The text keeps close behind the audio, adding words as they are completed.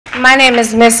My name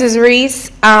is Mrs.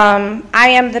 Reese. I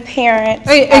am the parent.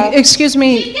 Excuse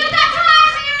me.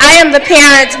 I am the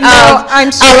parent of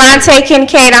Alante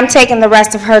Kincaid. I'm taking the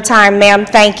rest of her time, ma'am.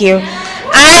 Thank you.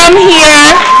 I am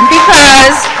here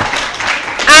because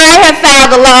I have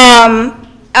filed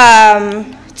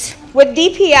with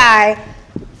DPI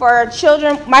for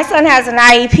children. My son has an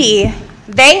IEP.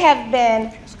 They have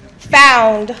been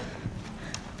found,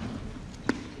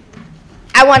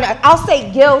 I'll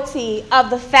say guilty of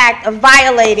the fact of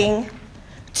violating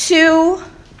 2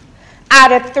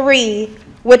 out of 3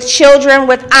 with children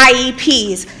with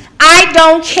IEPs. I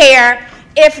don't care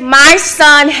if my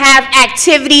son have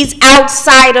activities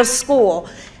outside of school.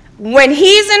 When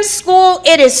he's in school,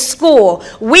 it is school.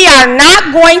 We are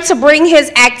not going to bring his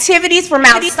activities from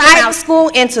outside of school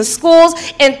into schools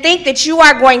and think that you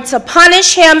are going to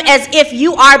punish him as if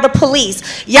you are the police.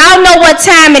 Y'all know what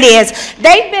time it is.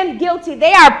 They've been guilty.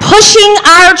 They are pushing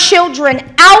our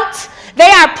children out. They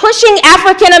are pushing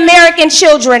African-American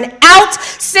children out,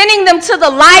 sending them to the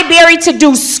library to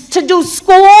do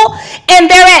school, and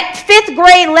they're at 5th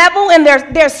grade level, and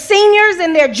they're seniors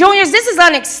and they're juniors. This is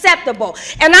unacceptable.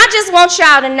 And I just want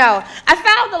y'all to know, I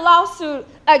filed a lawsuit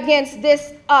against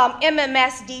this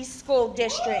MMSD school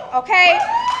district, okay?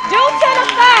 Due to the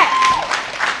fact,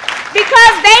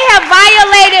 because they have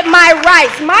violated my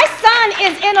rights. My son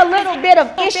is in a little bit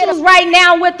of issues right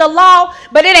now with the law,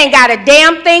 but it ain't got a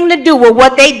damn thing to do with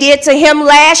what they did to him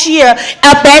last year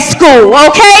up at school,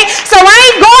 okay? So I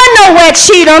ain't going nowhere,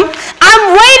 Cheatham.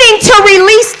 I'm waiting to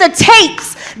release the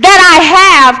tapes that I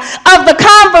have of the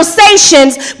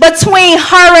conversations between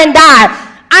her and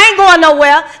I ain't going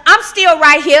nowhere. I'm still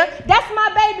right here. That's my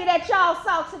baby that y'all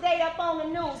saw today up on the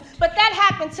news. But that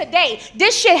happened today.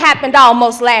 This shit happened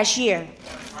almost last year.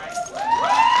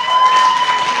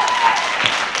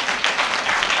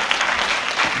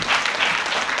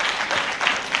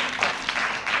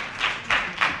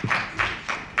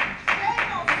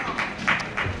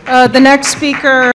 The next speaker.